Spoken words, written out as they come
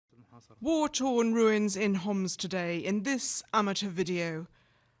War-torn ruins in Homs today in this amateur video.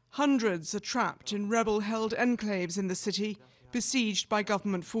 Hundreds are trapped in rebel-held enclaves in the city, besieged by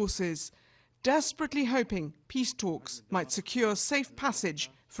government forces, desperately hoping peace talks might secure safe passage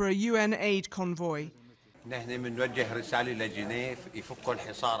for a UN aid convoy.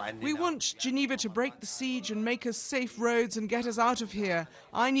 We want Geneva to break the siege and make us safe roads and get us out of here.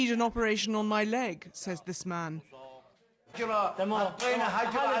 I need an operation on my leg, says this man.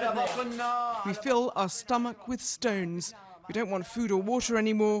 We fill our stomach with stones. We don't want food or water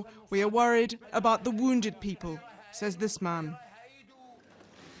anymore. We are worried about the wounded people, says this man.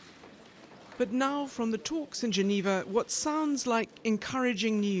 But now, from the talks in Geneva, what sounds like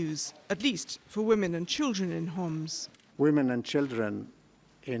encouraging news, at least for women and children in Homs. Women and children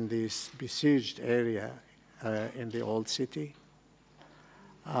in this besieged area in the old city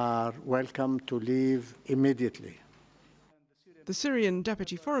are welcome to leave immediately. The Syrian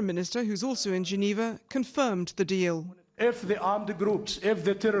Deputy Foreign Minister, who's also in Geneva, confirmed the deal. If the armed groups, if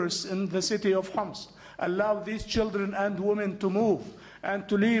the terrorists in the city of Homs allow these children and women to move and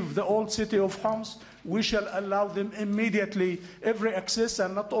to leave the old city of Homs, we shall allow them immediately every access,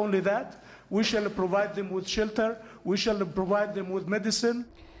 and not only that, we shall provide them with shelter, we shall provide them with medicine.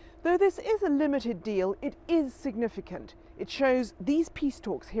 Though this is a limited deal, it is significant. It shows these peace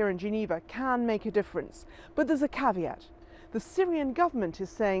talks here in Geneva can make a difference. But there's a caveat. The Syrian government is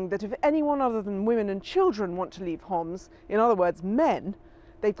saying that if anyone other than women and children want to leave Homs, in other words men,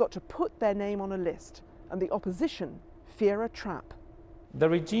 they've got to put their name on a list, and the opposition fear a trap. The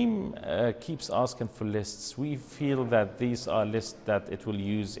regime keeps asking for lists. We feel that these are lists that it will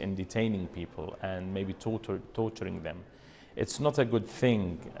use in detaining people and maybe torturing them. It's not a good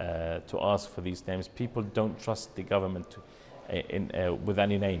thing to ask for these names. People don't trust the government with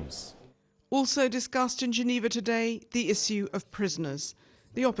any names. Also discussed in Geneva today, the issue of prisoners.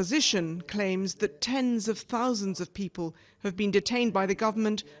 The opposition claims that tens of thousands of people have been detained by the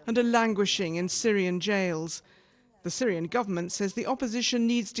government and are languishing in Syrian jails. The Syrian government says the opposition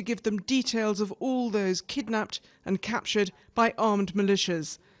needs to give them details of all those kidnapped and captured by armed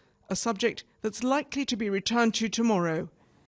militias, a subject that's likely to be returned to tomorrow